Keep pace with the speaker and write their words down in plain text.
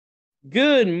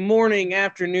Good morning,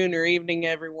 afternoon, or evening,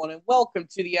 everyone, and welcome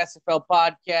to the SFL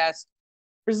Podcast,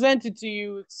 presented to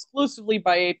you exclusively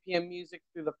by APM Music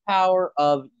through the power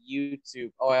of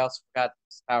YouTube. Oh, I also forgot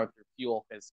this power through fuel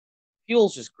because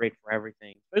fuel's just great for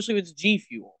everything, especially if it's G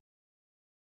Fuel.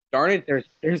 Darn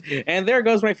it, and there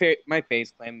goes my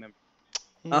face clan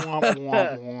Womp womp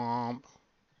member. womp.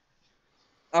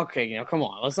 Okay, come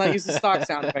on, let's not use the stock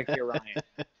sound effect here, Ryan.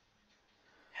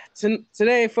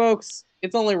 Today, folks,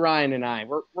 it's only Ryan and I.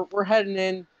 We're heading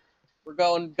in. We're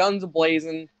going guns a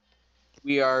blazing.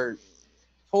 We are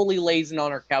totally lazing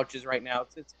on our couches right now.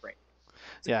 It's great.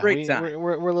 It's a Yeah, great we time.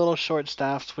 we're a little short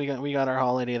staffed. We got our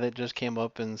holiday that just came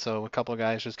up, and so a couple of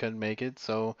guys just couldn't make it.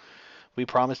 So we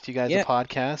promised you guys a Yeah,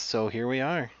 podcast, so here we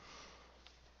are.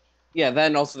 yeah.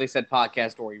 Then also they said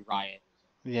podcast or riot.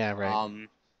 Yeah, right. Um,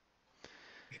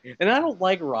 and I don't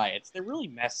like riots. They're really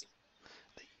messy.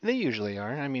 They usually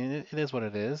are. I mean, it is what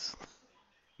it is.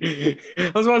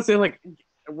 I was about to say like,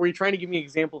 were you trying to give me an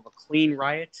example of a clean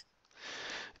riot?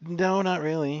 No, not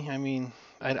really. I mean,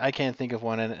 I can't think of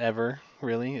one ever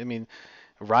really. I mean,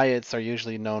 riots are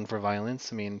usually known for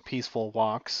violence. I mean, peaceful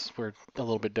walks were a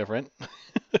little bit different.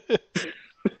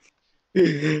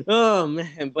 Oh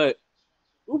man, but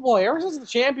oh boy, ever since the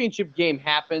championship game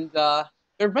happened, there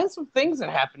have been some things that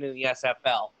happened in the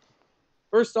SFL.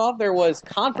 First off, there was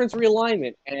conference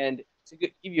realignment, and to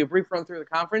give you a brief run through the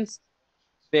conference,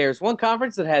 there's one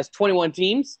conference that has 21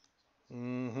 teams,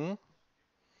 Mm-hmm.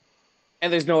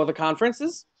 and there's no other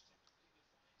conferences.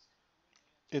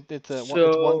 It's one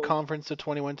So conference of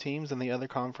 21 teams, and the other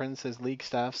conference is league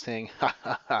staff saying, "Ha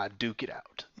ha ha, duke it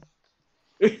out."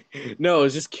 no,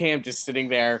 it's just Cam just sitting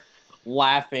there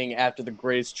laughing after the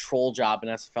greatest troll job in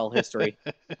SFL history.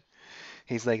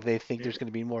 He's like, they think there's going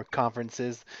to be more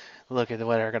conferences. Look at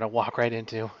what they're going to walk right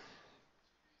into.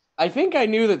 I think I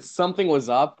knew that something was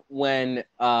up when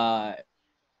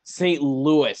St.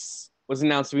 Louis was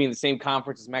announced to be in the same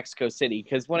conference as Mexico City.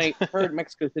 Because when I heard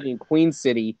Mexico City and Queen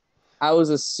City, I was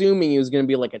assuming it was going to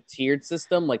be like a tiered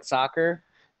system, like soccer.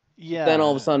 But then all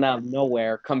of a Yeah. sudden, out of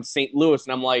nowhere, comes St. Louis,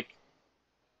 and I'm like,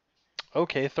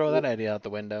 Okay, throw that idea out the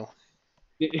window.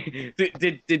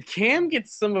 did Cam get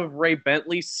some of Ray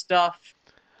Bentley's stuff?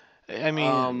 I mean,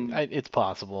 Um, it's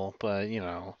possible, but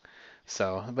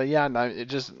so, but yeah, no, it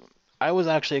just, I was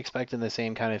actually expecting the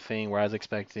same kind of thing where I was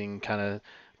expecting kind of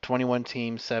 21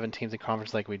 teams, 7 teams in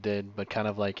conference like we did, but kind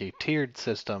of like a tiered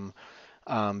system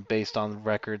based on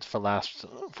records from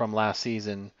last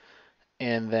season,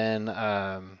 and then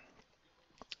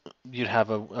you'd have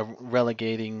a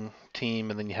relegating team,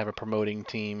 and then you have a promoting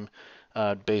team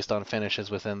based on finishes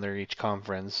within their each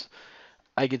conference.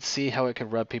 I could see how it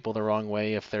could rub people the wrong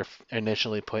way if they're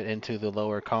initially put into the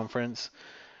lower conference.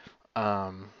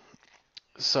 Um,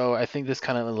 so I think this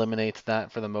kind of eliminates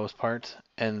that for the most part.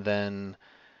 And then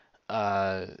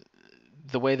uh,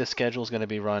 the way the schedule is going to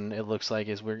be run, it looks like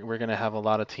is we're going to have a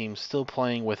lot of teams still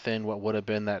playing within what would have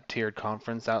been that tiered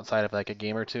conference outside of like a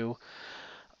game or two.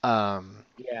 Um,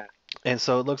 yeah. and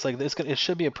so it looks like it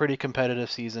should be a pretty competitive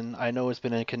season. I know it's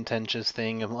been a contentious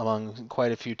thing among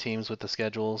quite a few teams with the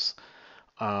schedules.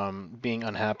 Being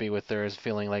unhappy with theirs,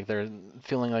 feeling like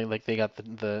they got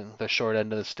the short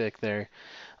end of the stick there.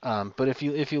 But if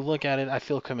you look at it, I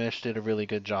feel Kamish did a really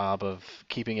good job of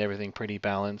keeping everything pretty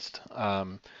balanced,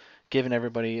 giving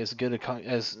everybody as good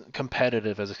as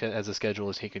competitive as a schedule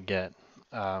as he could get.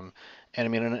 Um, and I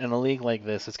mean, in a league like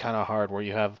this, it's kind of hard where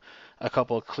you have a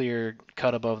couple clear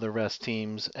cut above the rest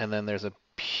teams, and then there's a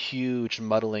huge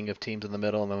muddling of teams in the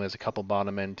middle, and then there's a couple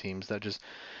bottom end teams that just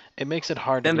it makes it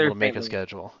hard to Then be able there's to make St. a Louis.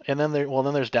 schedule. And then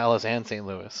there's Dallas and St.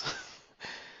 Louis.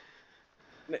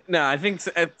 No, I think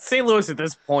St. Louis at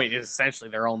this point is essentially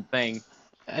their own thing.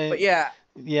 But I, yeah,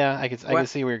 yeah, I could what?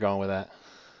 see where you're going with that.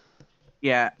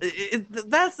 Yeah,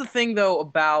 that's the thing though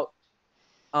about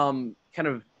kind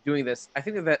of doing this. I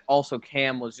think that also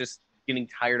Cam was just getting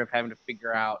tired of having to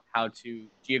figure out how to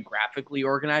geographically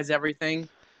organize everything because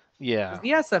Yeah.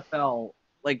 the SFL,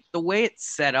 like the way it's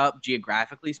set up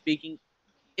geographically speaking,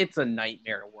 it's a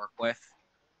nightmare to work with.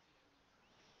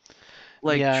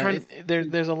 Like Yeah, trying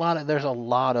to,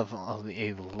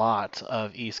 a lot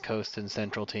of East Coast and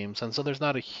Central teams, and so there's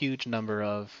not a huge number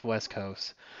of West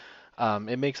Coast.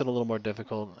 It makes it a little more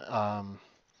difficult, and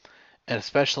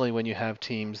especially when you have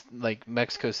teams like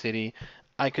Mexico City.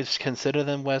 I could consider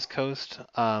them West Coast.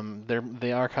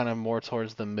 They are kind of more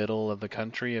towards the middle of the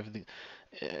country of the,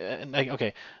 like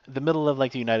okay, the middle of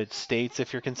like the United States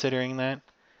if you're considering that,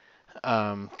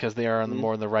 because they are on the Mhm.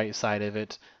 more on the right side of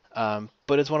it.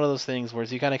 But it's one of those things where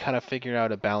you kind of figure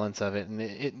out a balance of it. And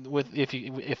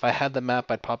if I had the map,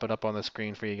 I'd pop it up on the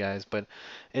screen for you guys. But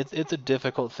it's a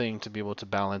difficult thing to be able to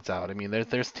balance out. I mean,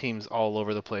 there's teams all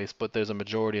over the place, but there's a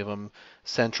majority of them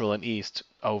central and east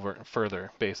over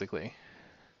further, basically.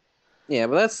 Yeah,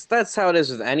 but that's how it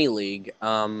is with any league.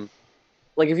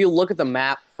 Like if you look at the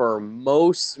map for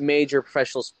most major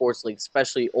professional sports leagues,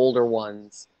 especially older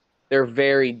ones, they're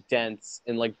very dense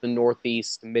in like the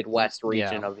Northeast, Midwest Yeah,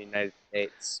 region of the United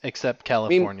States. except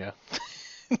I mean, California.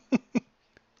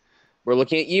 we're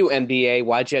looking at you, NBA.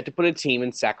 Why'd you have to put a team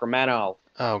in Sacramento?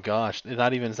 Oh gosh,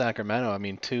 not even Sacramento. I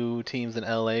mean, two teams in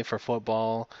LA for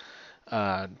football.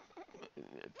 Uh,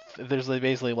 there's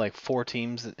basically like four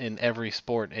teams in every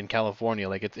sport in California.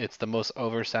 Like it's the most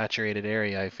oversaturated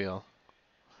area, I feel.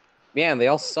 Man, they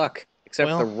all suck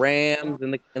except for Well, the Rams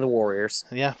and the Warriors.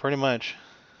 yeah, pretty much.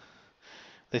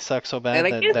 They suck so And bad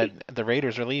I that guess, the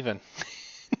Raiders are leaving.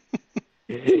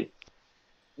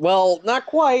 well, not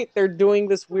quite. They're doing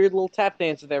this weird little tap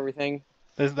dance with everything.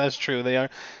 That's true. They're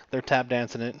tap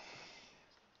dancing it.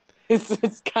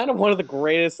 It's kind of one of the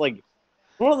greatest, like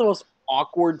one of the most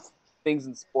awkward things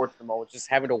in sports at the moment, just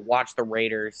having to watch the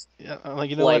Raiders Yeah, like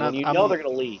you know play what? when you know they're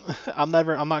gonna leave. I'm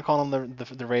not calling them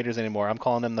the Raiders anymore. I'm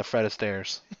calling them the Fred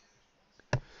Astaire's.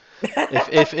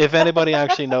 If anybody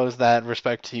actually knows that,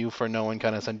 respect to you for knowing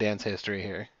kind of some dance history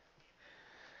here.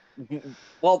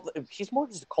 Well, he's more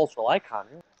just a cultural icon.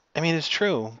 Really. I mean, it's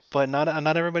true, but not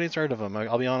everybody's heard of him.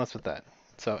 I'll be honest with that.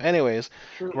 So, anyways,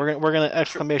 True. we're gonna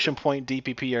True. exclamation point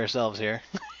DPP ourselves here.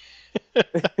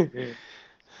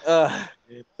 uh,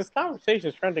 this conversation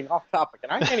is trending off topic,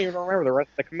 and I can't even remember the rest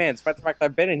of the commands. Despite the fact that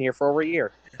I've been in here for over a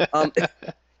year. Um,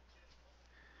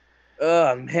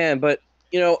 oh man, but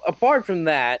apart from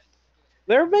that,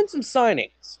 there have been some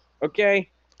signings.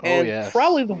 Okay, Oh and yes.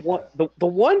 probably the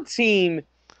one team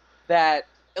that,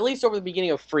 at least over the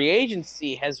beginning of free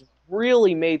agency, has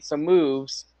really made some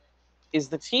moves is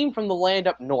the team from the land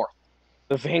up north,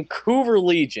 the Vancouver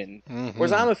Legion, or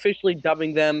as Mm-hmm. I'm officially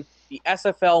dubbing them, the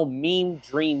SFL Meme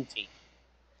Dream Team.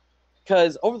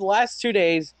 Because over the last 2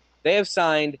 days, they have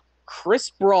signed Chris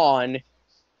Braun,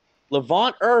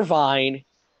 Levant Irvine,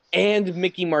 and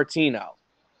Mickey Martino.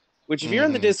 Which, if you're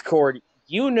in the Mm-hmm. Discord,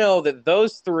 you know that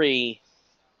those three,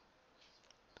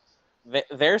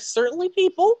 they're certainly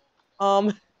people.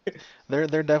 Um, They're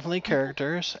definitely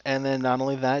characters, and then not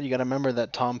only that, you got to remember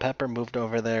that Tom Pepper moved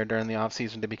over there during the off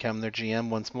season to become their GM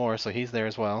once more, so he's there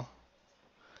as well.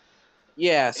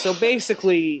 yeah. So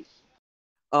basically,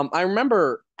 I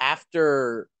remember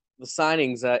after the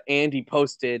signings, Andy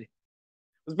posted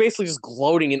was basically just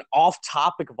gloating and off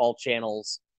topic of all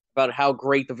channels about how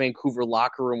great the Vancouver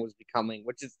locker room was becoming,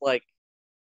 which is like,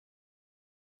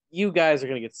 you guys are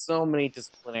going to get so many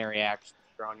disciplinary actions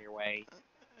thrown your way.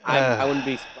 I Uh, wouldn't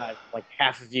be surprised if, like,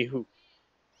 half of you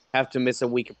have to miss a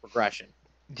week of progression.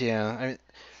 yeah,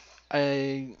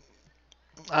 I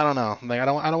I don't know. Like I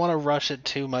don't want to rush it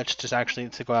too much to actually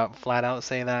to go out flat out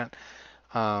say that.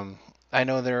 Um, I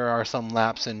know there are some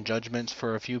lapse in judgments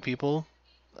for a few people.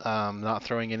 Not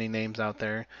throwing any names out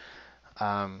there.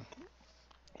 Um,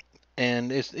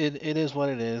 and it is what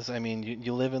it is. I mean,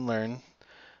 you live and learn.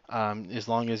 As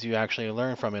long as you actually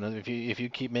learn from it. If you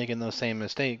keep making those same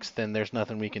mistakes, then there's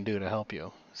nothing we can do to help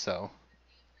you. So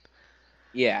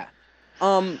Yeah.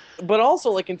 But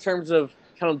also, like, in terms of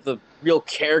kind of the real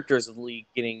characters of the league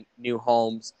getting new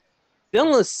homes,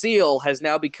 Dylan Seal has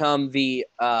now become the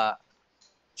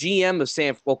GM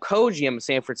of co-GM of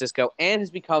San Francisco, and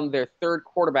has become their third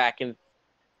quarterback and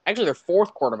actually their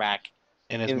fourth quarterback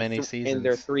in as in many in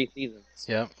their seasons. 3 seasons.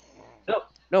 Yep. No,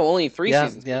 no, only three Yeah,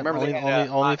 seasons. Because yeah. remember they had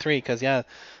Only three. Cause yeah,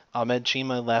 Ahmed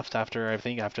Chima left after I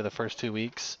think after the first 2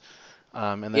 weeks.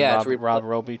 And then yeah, to Rob replace.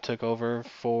 Roby took over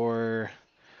for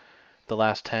the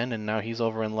last 10, and now he's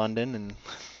over in London. And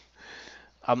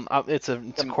it's a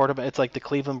quarterback. It's like the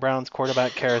Cleveland Browns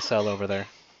quarterback carousel over there.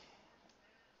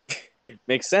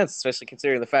 Makes sense, especially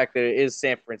considering the fact that it is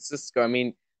San Francisco. I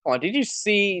mean, come on, did you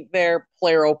see their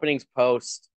player openings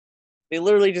post? They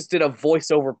literally just did a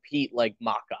voiceover Pete like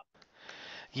mock up.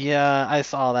 Yeah, I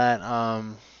saw that.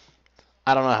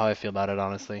 I don't know how I feel about it,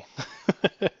 honestly.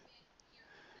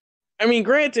 I mean,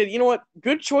 granted, you know what?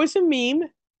 Good choice of meme.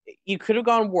 You could have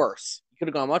gone worse. You could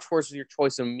have gone much worse with your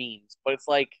choice of memes. But it's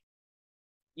like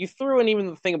you threw in even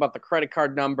the thing about the credit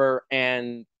card number.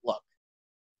 And look,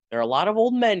 there are a lot of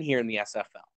old men here in the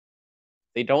SFL.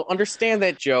 They don't understand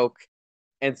that joke,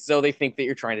 and so they think that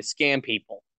you're trying to scam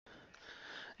people.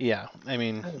 Yeah, I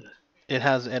mean, it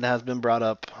has been brought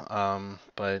up,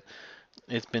 but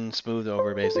it's been smoothed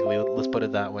over basically. Let's put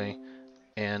it that way.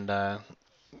 And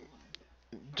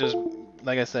just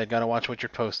like I said, gotta watch what you're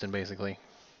posting, basically.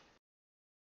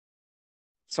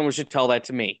 Someone should tell that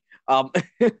to me.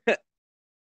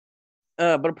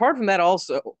 But apart from that,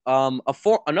 also,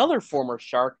 another former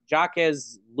Shark, Jacques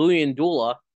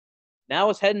Luyendula, now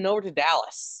is heading over to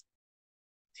Dallas,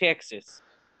 Texas,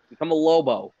 become a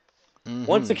Lobo.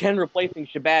 Once Hmm. again, replacing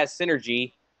Shabazz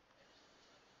Synergy.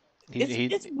 It's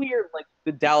He weird, like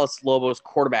the Dallas Lobos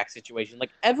quarterback situation.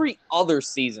 Like every other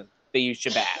season, they use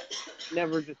Shabazz.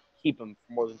 Never just keep him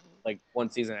for more than like one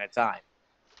season at a time.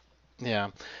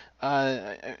 Yeah.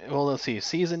 Well, let's see.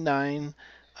 Season 9,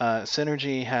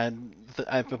 Synergy had,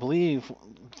 I believe,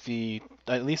 the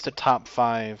at least a top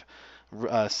 5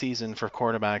 season for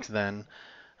quarterbacks then.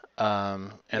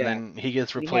 And Yeah, then he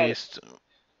gets he had replaced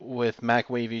with Mac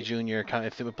Wavy Jr. I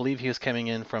believe he was coming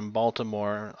in from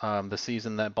Baltimore the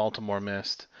season that Baltimore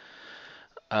missed.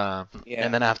 And yeah,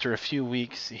 then after a few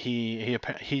weeks, he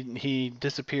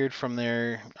disappeared from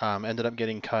there. Ended up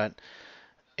getting cut,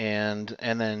 and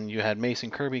then you had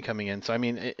Mason Kirby coming in. So I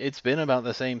mean, it's been about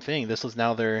the same thing. This was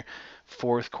now their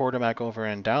fourth quarterback over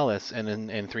in Dallas, and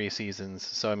in 3 seasons.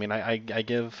 So I mean, I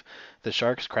give the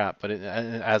Sharks crap, but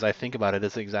as I think about it,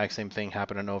 it's the exact same thing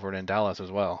happening over in Dallas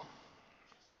as well.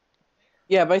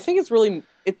 yeah. But I think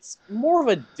it's more of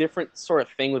a different sort of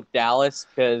thing with Dallas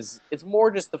because it's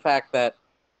more just the fact that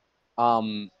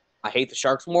um I hate the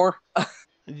Sharks more.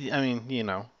 I mean, you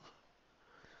know.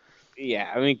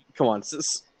 Yeah, I mean, come on.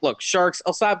 Look, Sharks,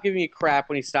 I'll stop giving you crap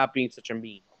when you stop being such a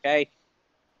meme, okay?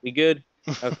 We good?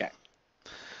 Okay.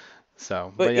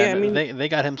 So, but But yeah, yeah, I mean, they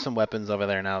got him some weapons over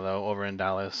there now though, over in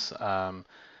Dallas.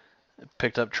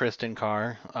 Picked up Tristan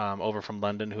Carr over from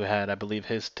London, who had, I believe,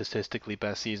 his statistically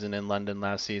best season in London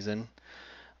last season.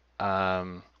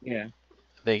 Um, yeah.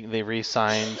 they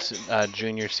re-signed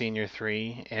Junior Senior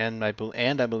 3 and I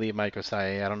believe Mike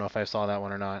Osai. I don't know if I saw that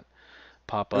one or not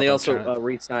pop And up. they I'm also trying to.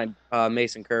 re-signed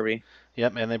Mason Kirby.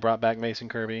 Yep, and they brought back Mason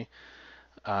Kirby.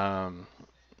 Um,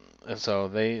 so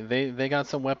they got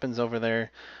some weapons over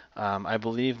there. I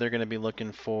believe they're going to be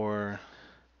looking for.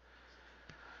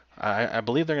 I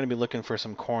believe they're going to be looking for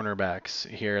some cornerbacks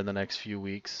here in the next few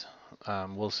weeks.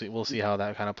 We'll see. We'll see how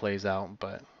that kind of plays out.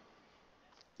 But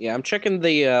Yeah, I'm checking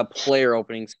the player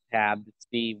openings tab to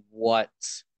see what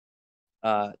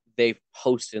they've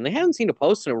posted. And they haven't seen a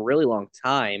post in a really long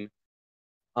time.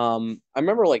 I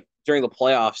remember like during the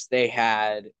playoffs, they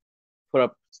had put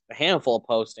up a handful of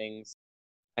postings.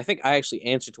 I think I actually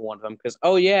answered to one of them because,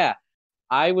 oh yeah,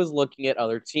 I was looking at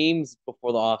other teams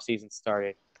before the offseason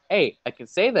started. Hey, I can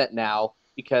say that now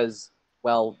because,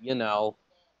 well,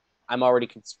 I'm already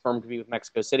confirmed to be with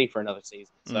Mexico City for another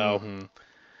season. So, hmm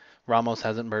Ramos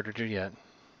hasn't murdered you yet.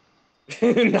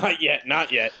 not yet,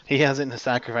 not yet. He hasn't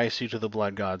sacrificed you to the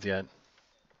blood gods yet.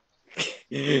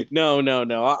 No, no,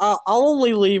 no. I'll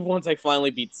only leave once I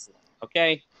finally beat Slim.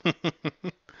 Okay.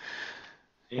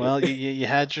 Well, you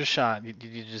had your shot. You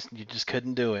just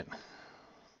couldn't do it.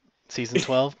 Season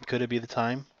 12, could it be the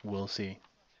time? We'll see.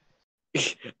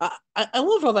 I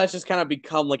love how that's just kind of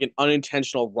become like an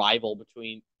unintentional rivalry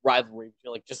between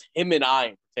like just him and I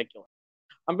in particular.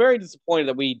 I'm very disappointed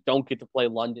that we don't get to play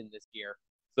London this year,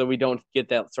 so we don't get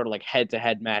that sort of like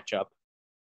head-to-head matchup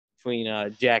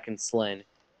between Jack and Slyn.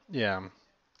 Yeah.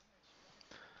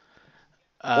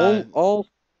 Uh, All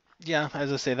yeah.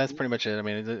 As I say, that's pretty much it. I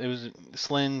mean, it was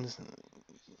Slynn's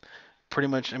pretty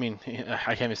much. I mean,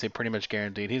 I can't even say pretty much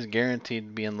guaranteed. He's guaranteed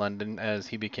to be in London as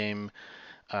he became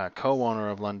co-owner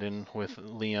of London with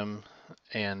Liam,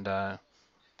 and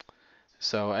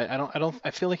so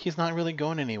I feel like he's not really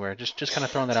going anywhere. Just kind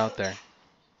of throwing that out there.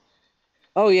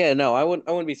 Oh yeah, no, I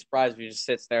wouldn't be surprised if he just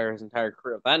sits there his entire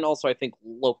career. And also, I think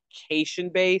location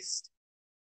based.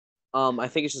 I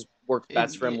think it's just works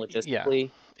best for him Yeah,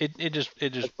 logistically. it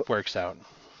just Like, works out.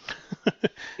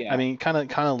 I yeah, mean, kind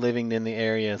of living in the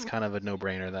area is kind of a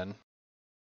no-brainer then.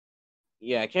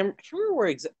 yeah. I can't remember where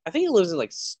I think he lives in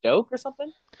like Stoke or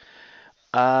something.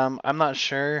 I'm not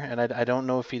sure, and I don't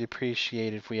know if he'd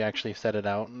appreciate if we actually said it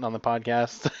out on the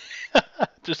podcast.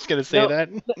 Just gonna say No, that.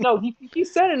 no. He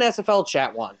said an SFL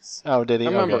chat once. Oh, did I he?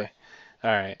 remember. Okay.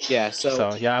 All right. Yeah. So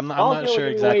So yeah, I'm while not you're sure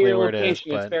giving away exactly your where it is,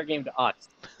 location, it's but fair game to us.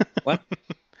 What?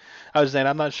 I was saying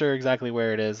I'm not sure exactly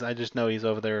where it is. I just know he's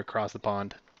over there across the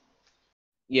pond.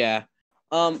 Yeah.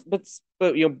 But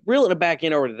reeling it back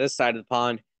in over to this side of the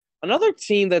pond, another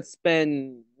team that's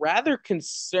been rather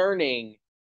concerning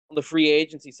on the free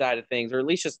agency side of things, or at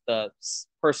least just the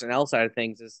personnel side of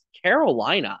things, is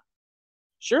Carolina.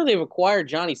 Sure, they've acquired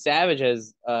Johnny Savage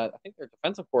as I think their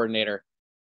defensive coordinator,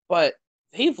 but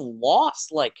they've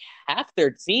lost like half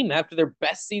their team after their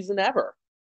best season ever.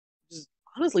 Which is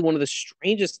honestly one of the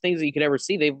strangest things that you could ever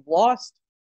see. They've lost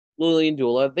Lillian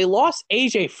Dula. They lost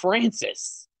AJ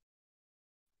Francis,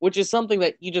 which is something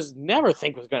that you just never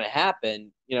think was going to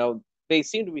happen. They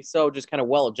seem to be so just kind of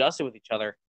well adjusted with each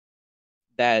other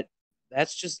that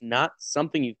that's just not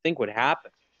something you think would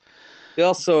happen. They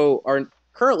also are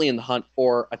currently in the hunt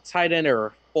for a tight end or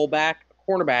a fullback,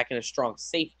 a cornerback, and a strong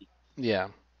safety. Yeah.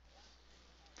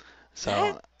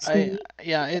 That So to me,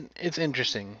 it's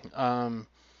interesting.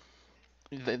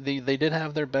 They did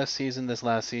have their best season this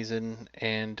last season,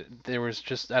 and there was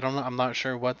just I don't know, I'm not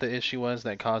sure what the issue was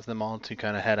that caused them all to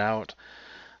kind of head out.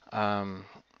 Um,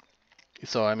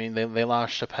 so I mean they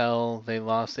lost Chappelle, they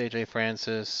lost AJ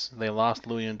Francis, they lost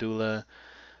Louis Ndula.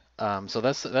 So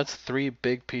that's three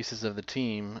big pieces of the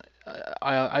team.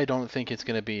 I don't think it's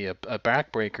going to be a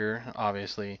backbreaker,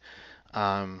 obviously,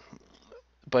 um,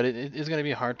 but it is going to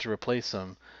be hard to replace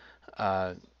them.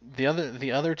 Uh,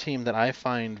 the other team that I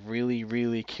find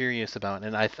really curious about,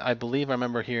 and I believe I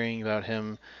remember hearing about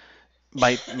him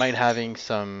might having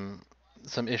some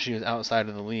issues outside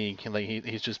of the league, like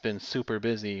he's just been super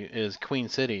busy, is Queen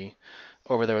City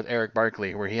over there with Eric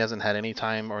Barkley, where he hasn't had any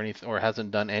time or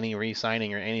hasn't done any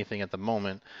re-signing or anything at the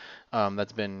moment.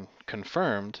 That's been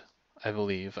confirmed, I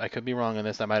believe. I could be wrong on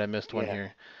this. I might have missed one yeah.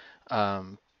 here.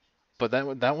 Um, but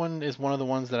that one is one of the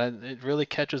ones that it really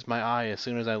catches my eye as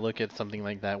soon as I look at something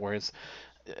like that, where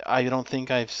I don't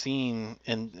think I've seen,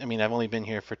 and I mean I've only been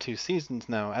here for 2 seasons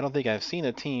now. I don't think I've seen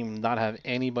a team not have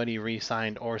anybody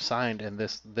re-signed or signed in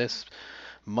this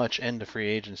much into free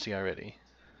agency already.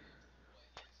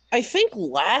 I think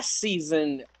last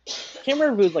season, I can't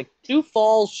remember if it was like Sioux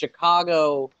Falls,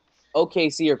 Chicago,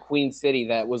 OKC, or Queen City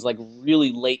that was like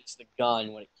really late to the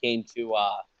gun when it came to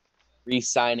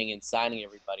re-signing and signing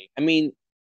everybody. I mean,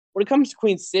 when it comes to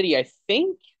Queen City, I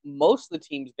think most of the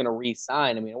team's going to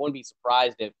re-sign. I mean, I wouldn't be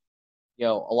surprised if a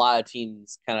lot of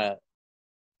teams kind of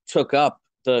took up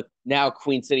the now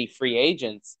Queen City free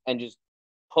agents and just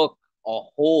took a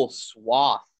whole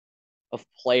swath of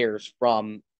players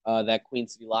from that Queen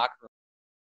City locker room.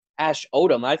 Ash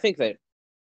Odom, I think that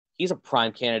he's a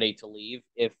prime candidate to leave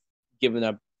if given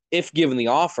the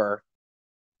offer.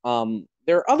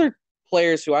 There are other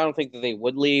players who I don't think that they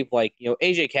would leave, like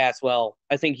AJ Caswell.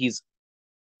 I think he's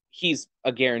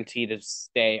a guarantee to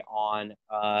stay on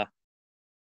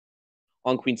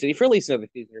Queen City for at least another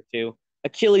season or two.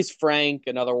 Achilles Frank,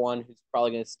 another one who's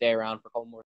probably going to stay around for a couple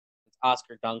more seasons.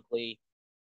 Oscar Dunkley,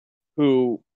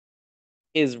 who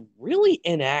is really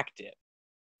inactive.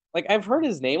 Like I've heard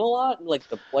his name a lot, in, like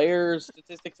the players'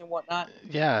 statistics and whatnot.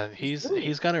 Yeah, He's he's really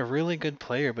he's got a really good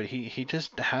player, but he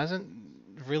just hasn't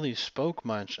really spoke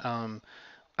much. I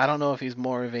don't know if he's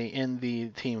more of a in the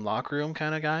team locker room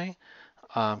kind of guy,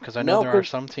 because I know no, there are because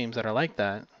some teams that are like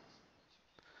that.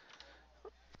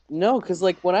 no, because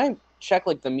like when I check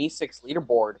like the Me6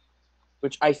 leaderboard,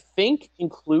 which I think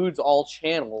includes all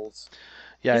channels,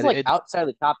 Yeah, he's like outside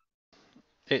the top.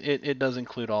 it does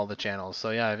include all the channels.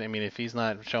 So yeah, I mean if he's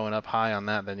not showing up high on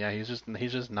that, then yeah, he's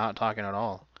just not talking at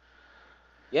all.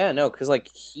 Yeah, no, because like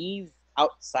he's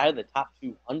outside of the top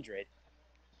 200.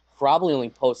 Probably only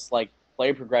posts like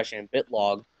play progression and bit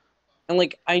log, and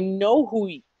like I know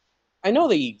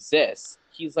that he exists.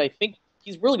 I think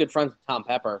he's really good friends with Tom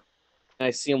Pepper, and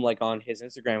I see him like on his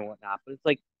Instagram and whatnot. But it's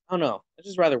like I don't know, it's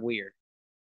just rather weird.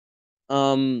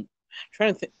 I'm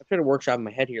trying to think. I'm trying to workshop in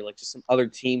my head here, like just some other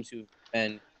teams who've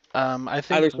been I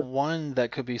think either. one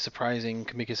that could be surprising,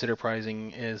 can be considered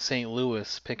surprising, is St.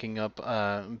 Louis picking up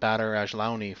Bader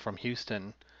Ajlauni from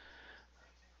Houston.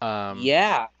 Um,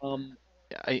 Yeah.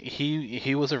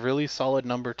 he was a really solid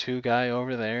number two guy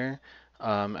over there,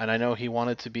 and I know he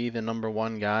wanted to be the number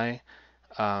one guy.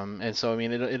 And so I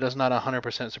mean, it is not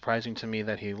 100% surprising to me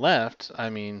that he left. I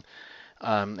mean,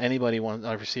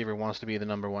 a receiver wants to be the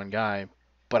number one guy,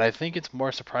 but I think it's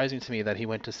more surprising to me that he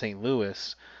went to St.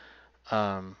 Louis.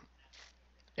 Um,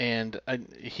 and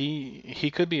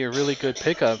he could be a really good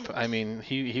pickup. I mean,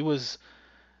 he was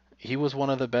one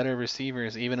of the better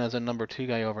receivers even as a number two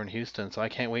guy over in Houston. So I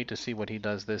can't wait to see what he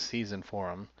does this season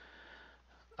for him.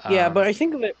 Yeah, but Um, I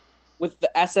think that with the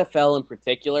SFL in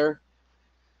particular,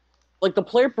 like the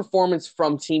player performance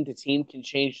from team to team can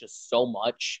change just so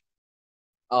much.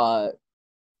 Uh,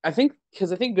 I think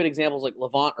good examples like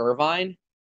Levant Irvine.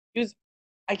 He was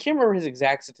I can't remember his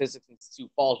exact statistics in Sioux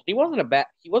Falls. He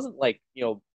wasn't like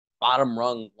bottom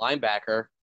rung linebacker.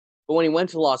 But when he went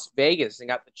to Las Vegas and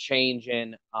got the change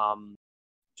in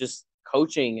just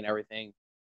coaching and everything,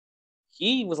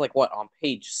 he was like what on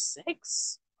page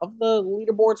 6 of the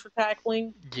leaderboards for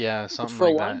tackling, yeah, which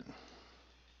something like that.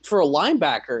 for a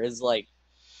linebacker is like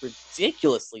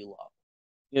ridiculously low.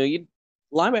 You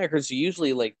linebackers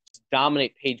usually like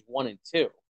dominate page 1 and 2.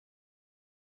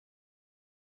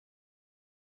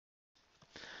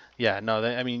 Yeah, no,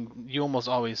 I mean, you almost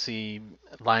always see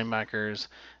linebackers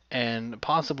and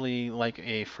possibly like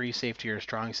a free safety or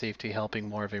strong safety helping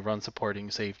more of a run supporting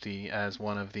safety as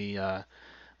one of the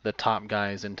top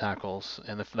guys in tackles,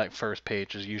 and that first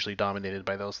page is usually dominated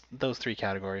by those three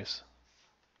categories.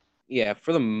 Yeah,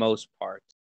 for the most part.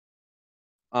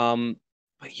 Um,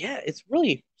 but yeah, it's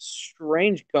really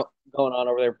strange going on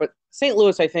over there. But St.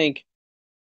 Louis, I think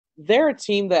they're a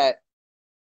team that,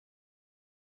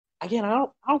 again, I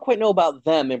don't quite know about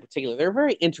them in particular. They're a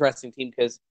very interesting team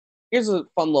because here's a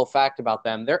fun little fact about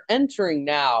them. They're entering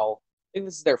now, I think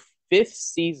this is their fifth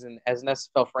season as an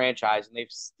SFL franchise, and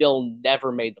they've still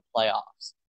never made the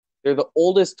playoffs. They're the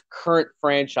oldest current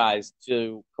franchise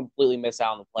to completely miss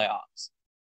out on the playoffs.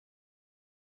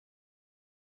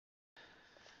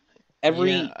 Yeah,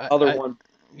 Every other one,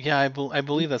 yeah, I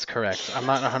believe that's correct. I'm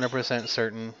not 100%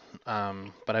 certain,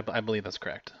 but I believe that's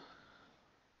correct.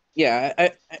 yeah,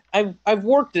 I've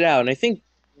worked it out, and I think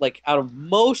like out of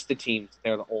most of the teams,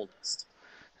 they're the oldest.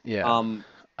 Yeah. Um,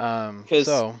 because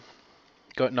So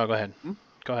go ahead.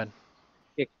 Go ahead.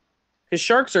 because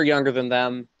Sharks are younger than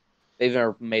them. They've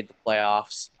never made the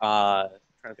playoffs. Trying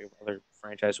to think of other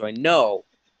franchise who I know.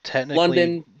 Technically,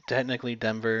 London, technically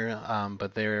Denver,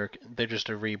 but they're just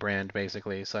a rebrand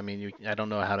basically. So I mean, I don't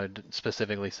know how to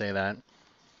specifically say that.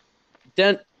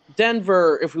 Den-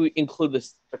 Denver, if we include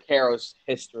this Vaqueros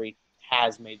history,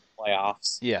 has made the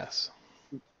playoffs Yes.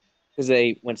 because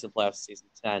they went to the playoffs season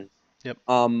 10. Yep.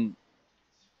 Um,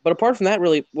 but apart from that,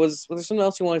 really, was there something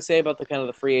else you want to say about the kind of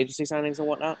the free agency signings and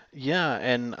whatnot? Yeah,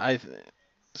 and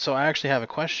so I actually have a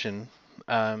question.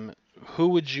 Who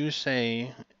would you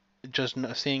say, just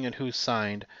seeing it who's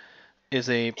signed, is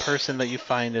a person that you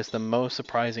find is the most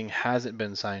surprising hasn't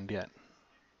been signed yet?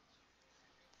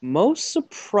 Most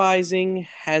surprising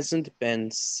hasn't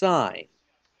been signed.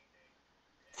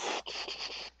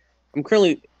 I'm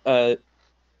currently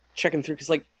checking through because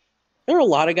like there are a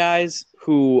lot of guys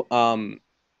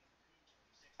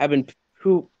have been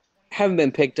who haven't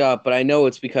been picked up, but I know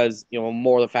it's because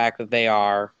more the fact that they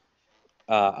are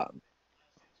uh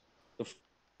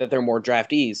that they're more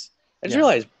draftees. I just Yeah.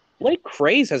 realized Blake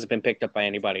Craze hasn't been picked up by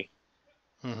anybody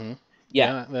Mm-hmm.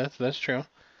 yet. Yeah, that's true.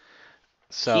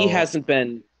 He So hasn't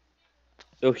been,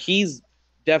 so he's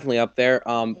definitely up there.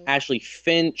 Ashley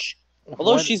Finch,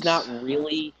 although she's not what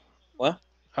really what?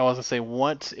 I was gonna say,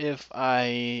 what if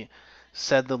I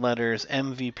said the letters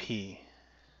MVP?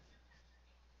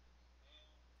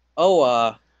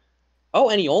 Oh,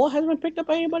 Aniola hasn't been picked up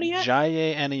by anybody yet.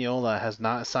 Jaye Aniola has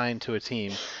not signed to a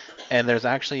team, and there's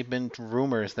actually been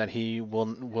rumors that he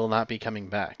will not be coming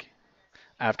back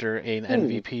after an Hmm.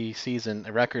 MVP season,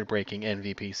 a record-breaking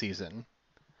MVP season.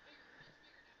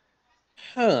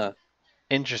 Huh.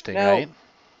 Interesting, Now, right?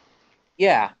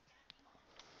 yeah,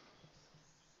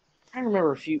 I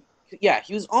remember a few. Yeah,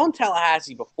 he was on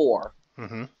Tallahassee before.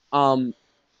 Mm-hmm. Um,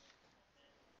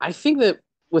 I think that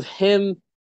with him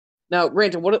now,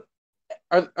 granted, what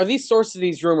are these sources of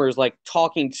these rumors like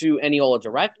talking to Eniola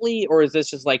directly, or is this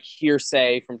just like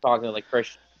hearsay from talking to like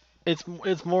Christian?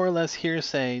 It's more or less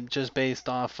hearsay, just based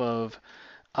off of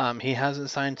he hasn't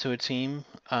signed to a team.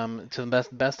 To the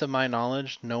best of my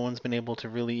knowledge, no one's been able to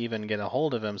really even get a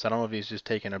hold of him. So I don't know if he's just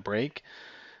taking a break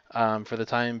for the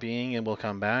time being and will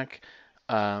come back.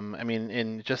 I mean,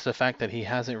 in just the fact that he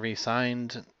hasn't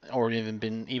re-signed or even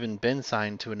been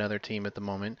signed to another team at the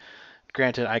moment.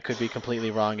 Granted, I could be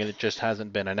completely wrong and it just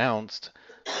hasn't been announced,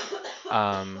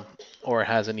 um, or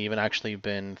hasn't even actually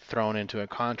been thrown into a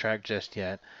contract just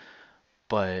yet.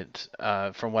 But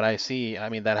from what I see, I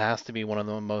mean that has to be one of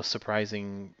the most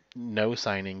surprising no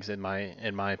signings in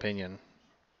my opinion.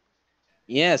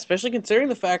 Yeah, especially considering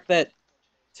the fact that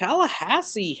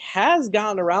Tallahassee has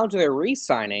gotten around to their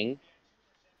re-signing.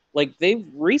 Like they've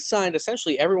re-signed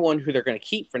essentially everyone who they're going to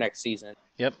keep for next season.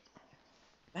 Yep.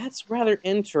 That's rather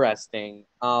interesting.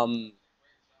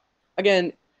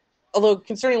 Again, although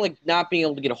concerning like not being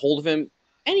able to get a hold of him,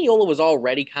 Eniola was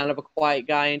already kind of a quiet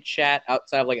guy in chat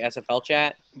outside of like SFL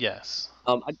chat. Yes.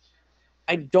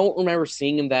 I don't remember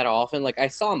seeing him that often. Like I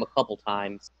saw him a couple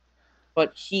times,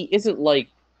 but he isn't like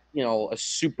a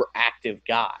super active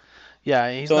guy.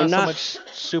 Yeah, he's So not I'm so not. much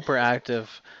super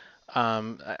active.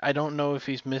 I don't know if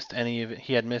he had missed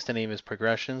any of his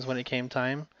progressions when it came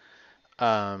time.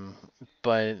 Um,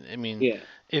 but I mean, Yeah,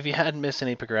 if he hadn't missed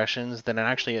any progressions, then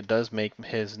actually it does make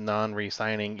his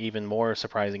non-re-signing even more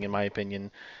surprising, in my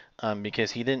opinion,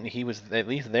 because he was at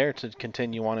least there to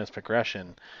continue on his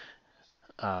progression.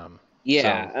 So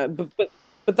yeah, but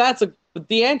but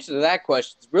the answer to that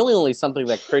question is really only something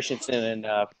that Christensen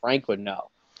and Frank would know.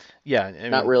 yeah, I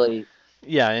Not mean, really.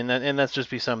 yeah, and that's just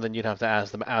be something you'd have to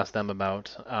ask them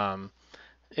about.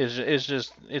 is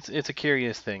just it's a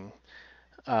curious thing.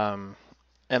 Um,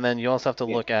 and then you also have to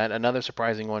Yeah. look at another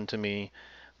surprising one to me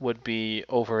would be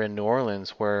over in New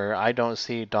Orleans, where I don't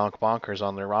see Donk Bonkers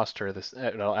on their roster this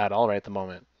at all right at the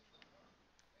moment.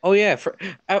 Oh yeah,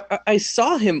 I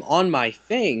saw him on my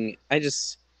thing. I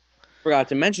just forgot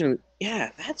to mention him.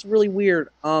 Yeah, that's really weird.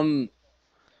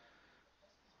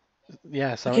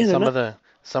 Yeah, Again, another.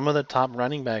 some of the top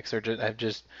running backs are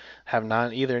just have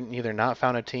not either not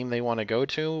found a team they want to go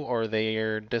to, or they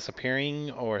are disappearing,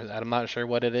 or I'm not sure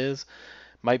what it is.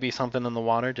 Might be something in the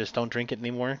water. Just don't drink it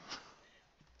anymore.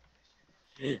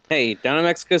 Hey, down in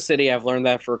Mexico City, I've learned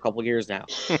that for a couple of years now.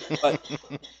 But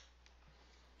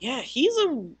yeah, he's a.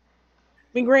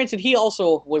 I mean, granted, he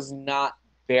also was not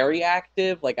very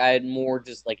active. Like I had more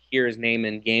just like hear his name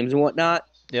in games and whatnot.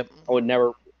 Yep. I would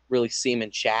never really see him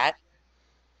in chat.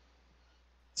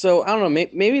 So I don't know.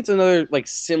 Maybe it's another like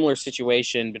similar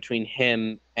situation between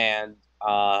him and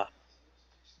Iola.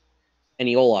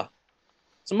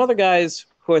 Some other guys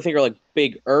who I think are like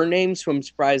big names who I'm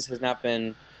surprised has not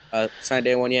been signed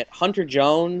to anyone yet. Hunter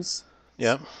Jones,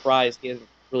 Yep. surprised he hasn't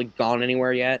really gone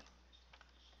anywhere yet.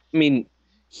 I mean,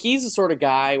 he's the sort of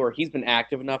guy where he's been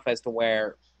active enough as to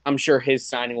where I'm sure his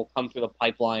signing will come through the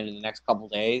pipeline in the next couple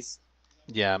days.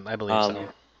 Yeah, I believe so.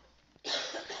 Um,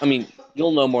 I mean,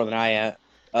 you'll know more than I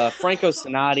am. Franco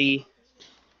Sonati,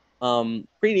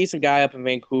 pretty decent guy up in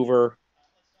Vancouver.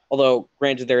 Although,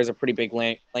 granted, there is a pretty big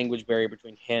language barrier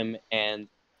between him and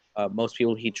most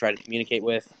people he tried to communicate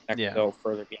with. Not going to Yeah. go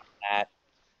further beyond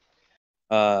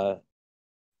that. Uh,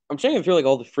 I'm checking through like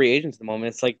all the free agents at the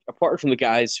moment. It's like apart from the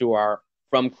guys who are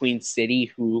from Queen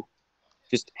City who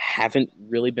just haven't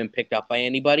really been picked up by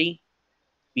anybody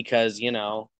because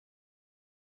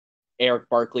Eric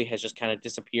Barkley has just kind of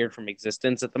disappeared from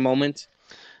existence at the moment.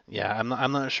 Yeah,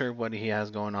 I'm not sure what he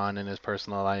has going on in his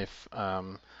personal life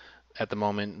at the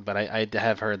moment, but I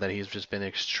have heard that he's just been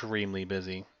extremely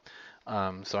busy.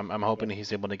 So I'm hoping Yeah.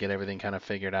 he's able to get everything kind of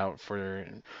figured out for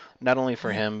not only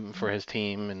for him, for his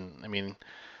team, and I mean,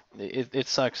 it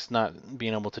sucks not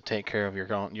being able to take care of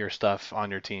your stuff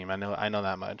on your team. I know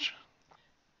that much.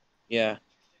 Yeah.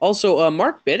 Also,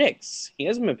 Mark Biddix, he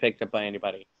hasn't been picked up by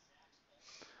anybody.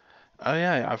 Oh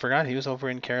yeah, I forgot he was over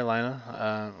in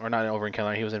Carolina, or not over in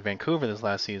Carolina. He was in Vancouver this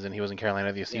last season. He was in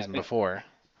Carolina the Yeah, season before.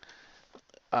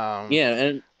 Um, yeah,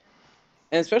 and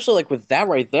especially like with that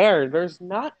right there, there's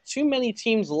not too many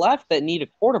teams left that need a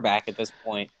quarterback at this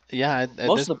point. yeah,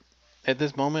 Most of the at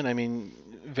this moment, I mean,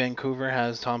 Vancouver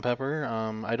has Tom Pepper.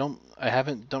 I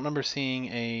haven't don't remember seeing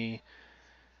a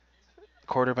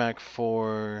quarterback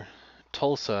for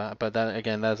Tulsa, but that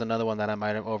again, that's another one that I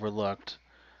might have overlooked.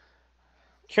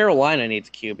 Carolina needs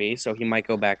a QB, so he might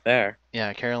go back there.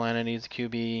 Yeah, Carolina needs a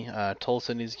QB.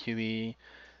 Tulsa needs a QB.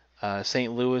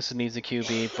 St. Louis needs a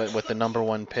QB, but with the number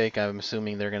one pick, I'm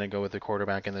assuming they're going to go with the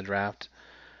quarterback in the draft.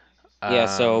 Yeah, Um,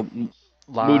 so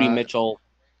Moody La Mitchell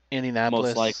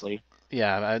most Indianapolis, likely.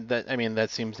 yeah, I mean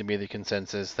that seems to be the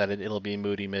consensus that it'll be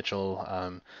Moody Mitchell,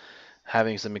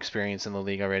 having some experience in the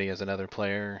league already as another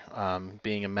player,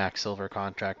 being a Max Silver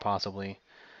contract possibly,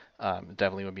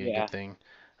 definitely would be a good Yeah, thing.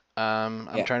 I'm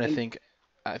yeah. trying to And think.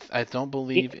 I don't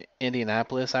he, believe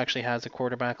Indianapolis actually has a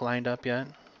quarterback lined up yet.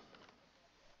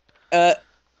 uh,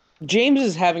 James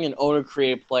is having an owner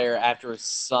created player after his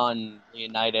son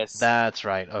Leonidas. That's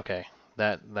right. Okay,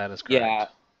 that is Yeah,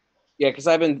 correct. yeah. Because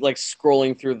I've been like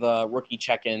scrolling through the rookie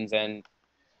check-ins, and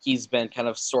he's been kind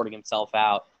of sorting himself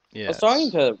out. I was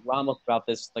talking Yes. to Ramos about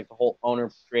this, like the whole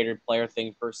owner created player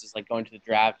thing versus like going to the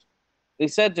draft. They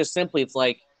said just simply, it's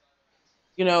like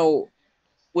you know,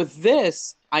 with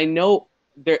this, I know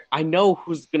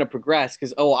who's gonna progress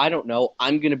because I don't know,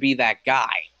 I'm gonna be that guy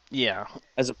Yeah.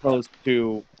 as opposed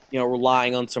to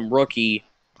relying on some rookie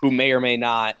who may or may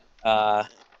not uh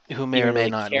Who may or even may really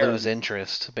not care. lose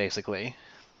interest, basically.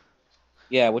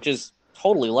 Yeah, which is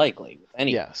totally likely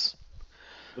Yes.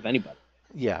 with anybody.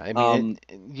 Yeah, I mean, Um,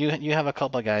 you have a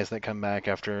couple of guys that come back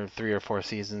after 3 or 4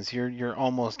 seasons. You're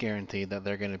almost guaranteed that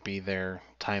they're going to be there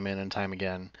time in and time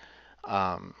again.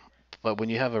 Um, but when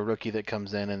you have a rookie that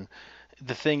comes in, and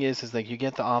the thing is like you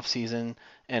get the off season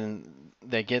and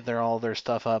they get all their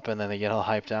stuff up, and then they get all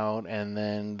hyped out, and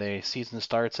then the season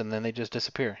starts, and then they just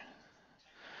disappear.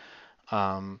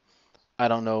 Um, I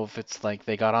don't know if it's like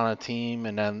they got on a team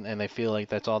and they feel like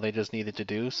that's all they just needed to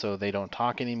do, so they don't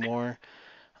talk anymore.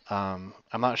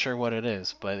 I'm not sure what it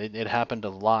is, but it happened a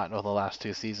lot over the last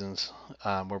 2 seasons,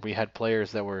 where we had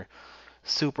players that were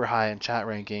super high in chat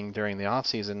ranking during the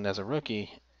offseason as a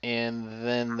rookie, and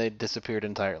then they disappeared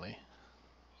entirely.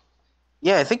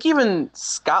 yeah, I think even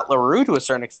Scott LaRue to a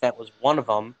certain extent was one of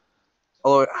them.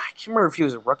 Although I can't remember if he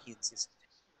was a rookie in season.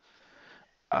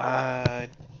 I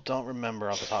don't remember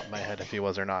off the top of my head if he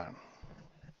was or not.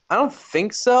 I don't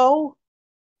think so,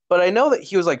 but I know that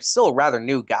he was like still a rather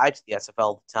new guy to the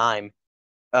SFL at the time.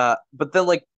 But then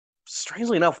like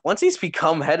strangely enough, once he's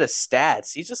become head of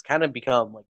stats, he's just kind of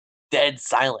become like dead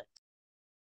silent.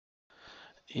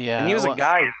 And he Yeah, was a well,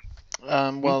 guy.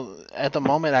 Hmm? well, at the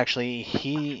moment, actually,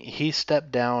 he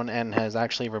stepped down and has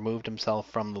actually removed himself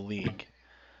from the league.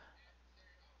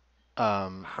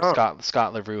 Huh.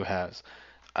 Scott LaRue has.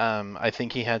 I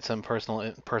think he had some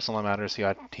personal matters he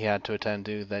had to attend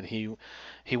to that he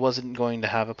wasn't going to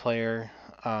have a player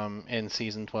in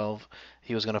season 12.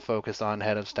 He was going to focus on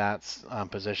head of stats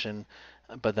position,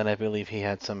 but then I believe he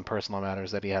had some personal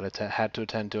matters that he had to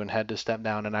attend to and had to step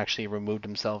down and actually removed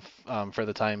himself for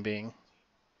the time being.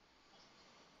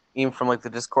 Even from like the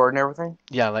Discord and everything.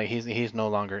 Yeah, like he's no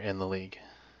longer in the league.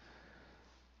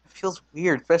 It feels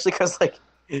weird, especially because like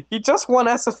he just won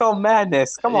SFL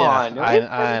Madness. Come Yeah, on,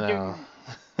 I know.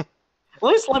 at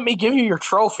least let me give you your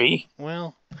trophy.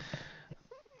 Well,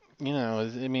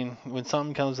 I mean, when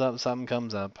something comes up, something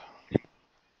comes up.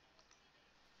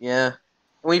 Yeah,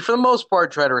 I mean for the most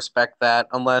part, try to respect that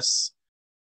unless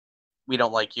we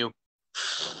don't like you.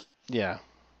 Yeah,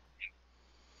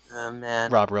 Oh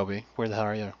man, Rob Roby, where the hell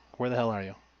are you? Where the hell are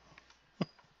you?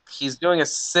 he's doing a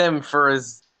sim for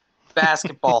his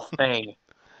basketball thing.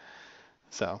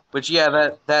 So Which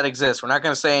yeah, that exists. We're not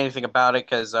gonna say anything about it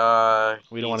because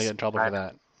we don't want to get in trouble for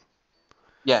that.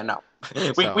 yeah, no.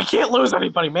 we So can't lose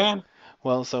anybody, man.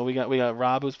 well, so we got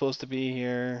Rob who's supposed to be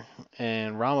here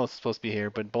and Ramos is supposed to be here,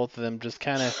 but both of them just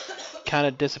kind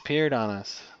of disappeared on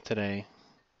us today.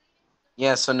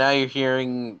 Yeah, so now you're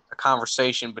hearing a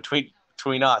conversation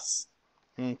between us.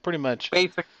 Pretty much.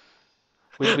 Basic,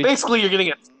 We we basically, you're getting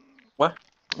it. What?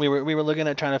 we were looking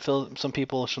at trying to fill some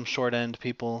people, some shorthand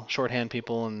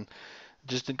people, and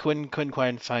just couldn't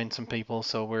quite find some people.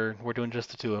 So we're doing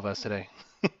just the two of us today.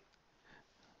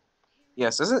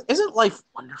 Yes, isn't life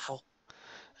wonderful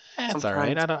That's all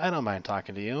right. sometimes? I don't mind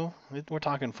talking to you. We're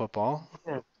talking football.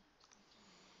 Yeah.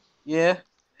 Yeah.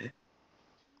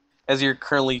 As you're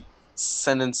currently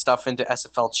sending stuff into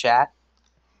SFL chat,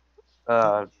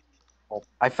 uh, well,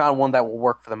 I found one that will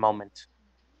work for the moment.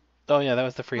 Oh yeah, that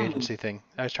was the free Hmm. agency thing.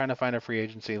 I was trying to find a free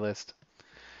agency list.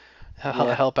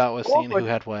 Yeah. Help out with seeing Also, who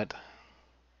had what.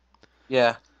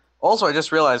 yeah. Also, I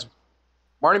just realized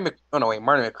Oh no, wait,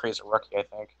 Marty McCree's a rookie. I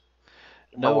think.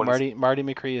 Remember No, what he's. Marty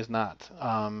McCree is not.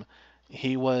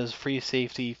 He was free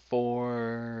safety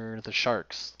for the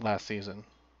Sharks last season.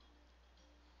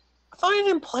 I thought he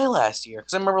didn't play last year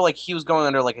because I remember like he was going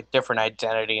under like a different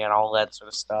identity and all that sort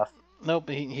of stuff. Nope,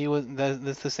 he was.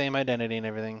 That's the same identity and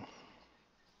everything.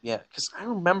 Yeah, because I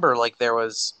remember like there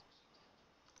was.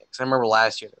 Because I remember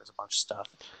last year there was a bunch of stuff.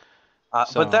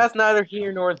 But So, that's neither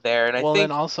here nor there. And I well,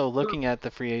 then think, also looking at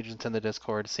the free agents in the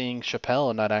Discord, seeing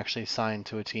Chappelle not actually signed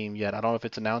to a team yet. I don't know if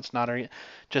it's announced not or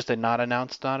just a not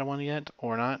announced not a one yet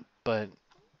or not, but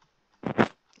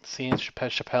seeing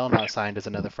Chappelle not signed is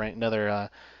another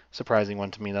surprising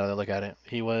one to me now that I look at it.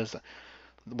 He was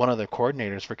one of the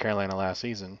coordinators for Carolina last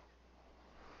season.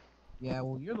 yeah,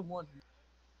 well, you're the one.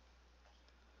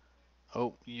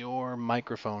 Oh, your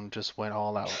microphone just went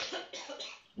all out.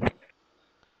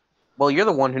 Well, you're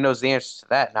the one who knows the answers to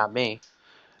that, not me.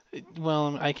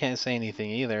 Well, I can't say anything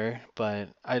either, but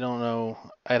I don't know.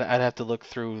 I'd have to look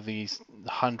through these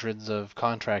hundreds of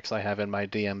contracts I have in my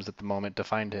DMs at the moment to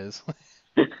find his.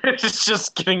 It's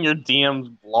just getting your DMs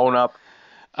blown up.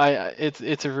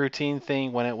 It's a routine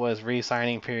thing when it was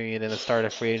re-signing period and the start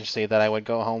of free agency that I would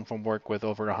go home from work with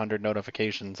over 100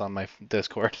 notifications on my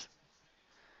Discord.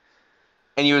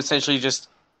 And you essentially just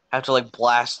have to like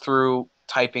blast through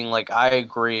typing like I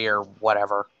agree or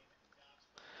whatever.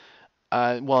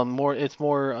 Well, it's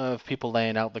more of people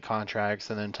laying out the contracts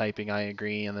and then typing I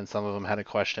agree, and then some of them had a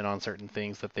question on certain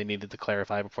things that they needed to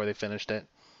clarify before they finished it.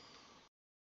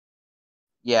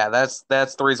 Yeah, that's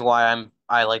the reason why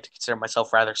I like to consider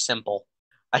myself rather simple.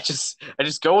 I just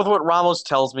go with what Ramos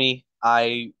tells me.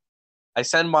 I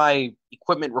send my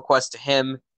equipment request to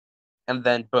him, and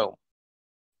then boom,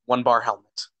 1 bar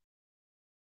helmet.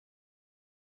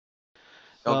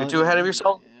 Don't get Well, too ahead of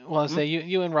yourself. well, I Hmm? say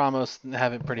you and Ramos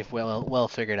have it pretty well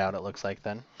figured out. It looks like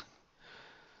then.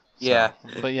 Yeah,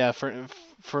 So, but yeah,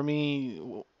 for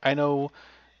me, I know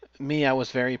me, I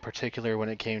was very particular when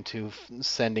it came to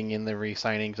sending in the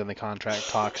re-signings and the contract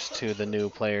talks to the new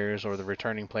players or the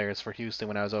returning players for Houston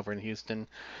when I was over in Houston.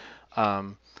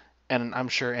 Um, and I'm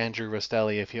sure Andrew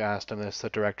Rostelli, if you asked him this, the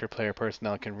director of player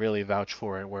personnel, can really vouch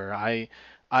for it. Where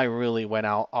I really went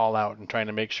out all out and trying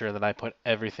to make sure that I put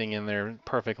everything in there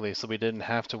perfectly, so we didn't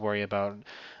have to worry about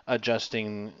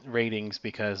adjusting ratings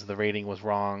because the rating was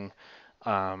wrong,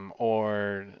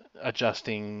 or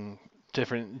adjusting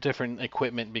different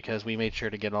equipment because we made sure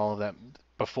to get all of that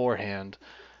beforehand.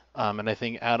 And I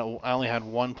think I only had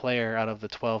one player out of the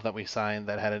 12 that we signed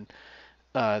that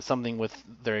had something with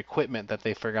their equipment that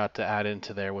they forgot to add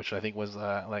into there, which I think was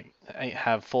like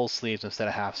have full sleeves instead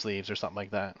of half sleeves or something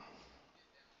like that.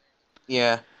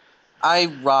 Yeah. I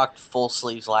rocked full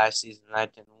sleeves last season and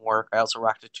that didn't work. I also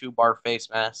rocked a 2-bar face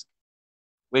mask,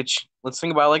 which, let's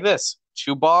think about it like this.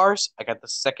 2 bars, I got the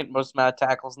second most amount of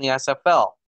tackles in the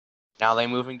SFL. Now they're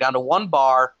moving down to 1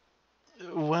 bar.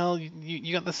 Well,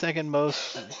 you got the second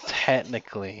most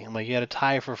technically. Like you had a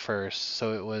tie for first,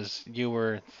 so you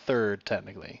were third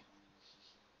technically.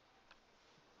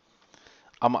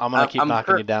 I'm gonna keep I'm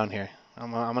knocking you cur- down here.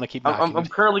 I'm gonna keep knocking I'm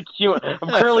currently queuing. I'm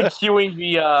currently queuing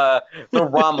the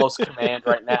Ramos command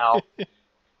right now,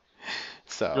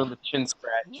 So doing the chin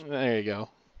scratch. there you go.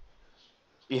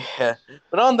 Yeah,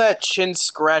 but on that chin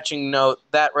scratching note,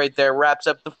 that right there wraps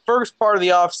up the first part of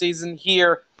the off season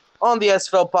here on the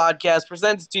SFL podcast,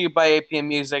 presented to you by APM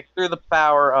Music through the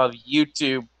power of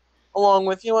YouTube. Along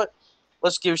with, you know what?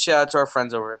 Let's give a shout out to our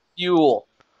friends over at Fuel.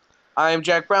 I am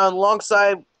Jack Brown.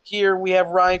 Alongside here, we have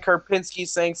Ryan Karpinski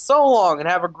saying so long and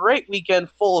have a great weekend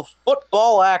full of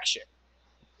football action.